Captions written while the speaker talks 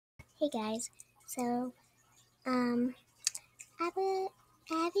Hey guys, so um Abby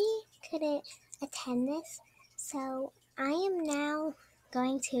couldn't attend this, so I am now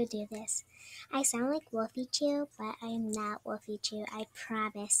going to do this. I sound like Wolfie Chew, but I am not Wolfie Chew, I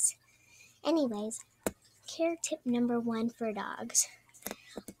promise. Anyways, care tip number 1 for dogs.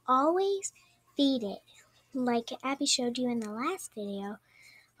 Always feed it. Like Abby showed you in the last video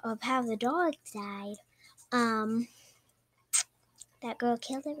of how the dog died. That girl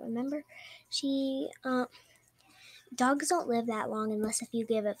killed it, remember? Dogs don't live that long unless if you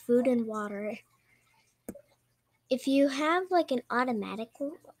give it food and water. If you have like an automatic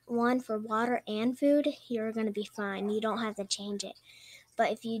one for water and food, you're going to be fine. You don't have to change it.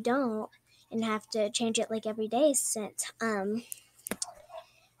 But if you don't and have to change it like every day since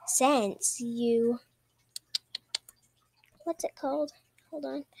you what's it called? Hold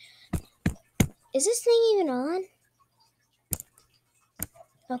on. Is this thing even on?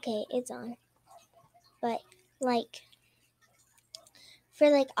 Okay, it's on. But like for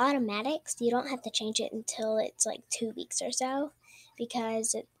like automatics, you don't have to change it until it's like 2 weeks or so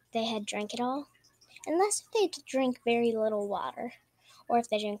because they had drank it all. Unless if they drink very little water or if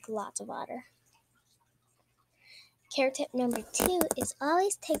they drink lots of water. Care tip number 2 is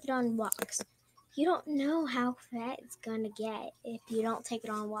always take it on walks. You don't know how fat it's going to get if you don't take it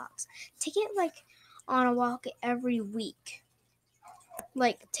on walks. Take it like on a walk every week.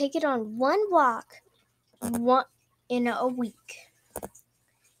 Like take it on one walk in a week.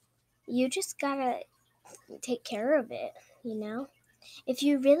 You just gotta take care of it, you know? If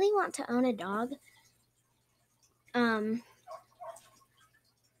you really want to own a dog,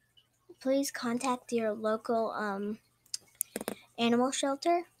 please contact your local animal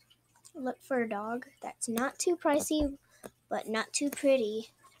shelter. Look for a dog that's not too pricey, but not too pretty.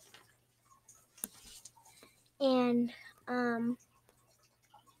 And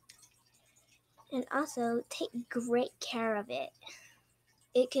also take great care of it.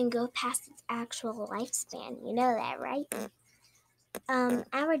 It can go past its actual lifespan. You know that, right?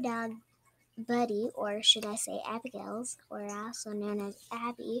 Our dog, Buddy, or should I say Abigail's, or also known as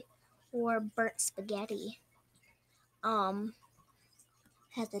Abby, or Burnt Spaghetti,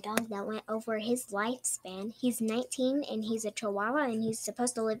 has a dog that went over his lifespan. He's 19 and he's a Chihuahua and he's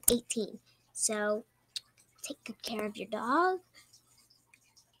supposed to live 18. So take good care of your dog.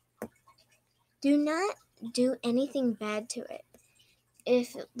 Do not do anything bad to it.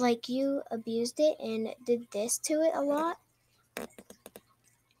 If like you abused it and did this to it a lot,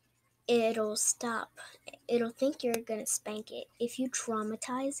 it'll stop. It'll think you're gonna spank it. If you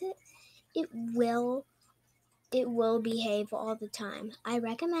traumatize it, it will behave all the time. I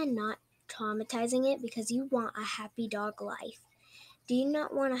recommend not traumatizing it because you want a happy dog life. Do you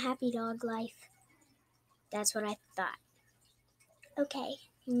not want a happy dog life? That's what I thought. Okay,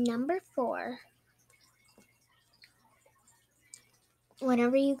 number 4.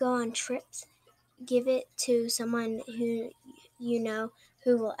 Whenever you go on trips, give it to someone who you know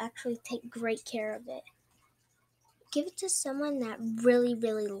who will actually take great care of it. Give it to someone that really,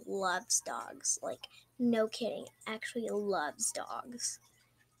 really loves dogs. Like, no kidding, actually loves dogs.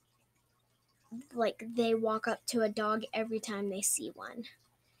 Like, they walk up to a dog every time they see one.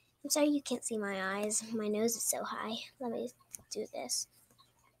 I'm sorry you can't see my eyes. My nose is so high. Let me do this.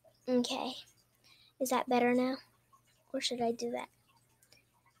 Okay. Is that better now? Or should I do that?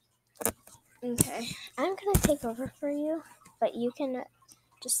 Okay. I'm going to take over for you, but you can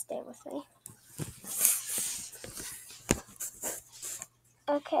just stay with me.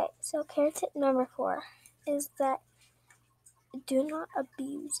 Okay, so care tip number 4 is that do not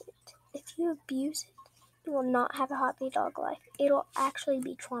abuse it. If you abuse it, you will not have a happy dog life. It'll actually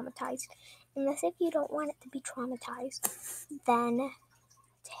be traumatized. Unless if you don't want it to be traumatized, then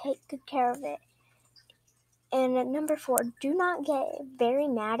take good care of it. And number 4, do not get very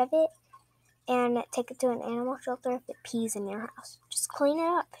mad of it and take it to an animal shelter if it pees in your house. Just clean it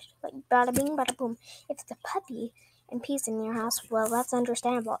up, like bada bing, bada boom. If it's a puppy and pees in your house, well, that's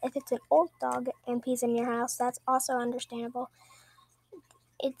understandable. If it's an old dog and pees in your house, that's also understandable.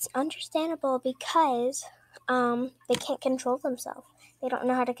 It's understandable because they can't control themselves. They don't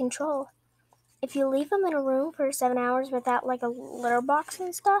know how to control. If you leave them in a room for 7 hours without like a litter box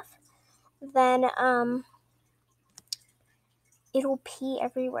and stuff, then it'll pee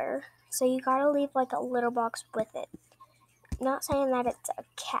everywhere. So you gotta leave like a litter box with it. Not saying that it's a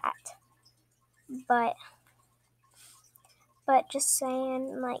cat, but just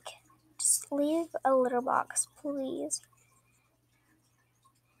saying like just leave a litter box, please.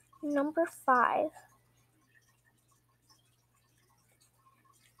 Number 5.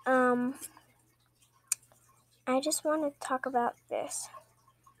 I just want to talk about this.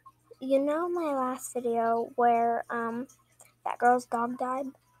 You know my last video where that girl's dog died?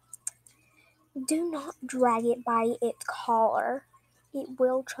 Do not drag it by its collar. It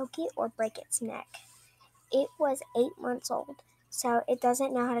will choke it or break its neck. It was 8 months old, so it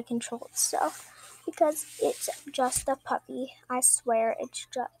doesn't know how to control itself because it's just a puppy. I swear it's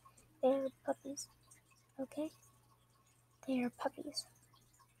just, they're puppies, okay? They're puppies.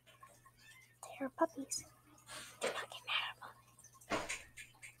 They're puppies.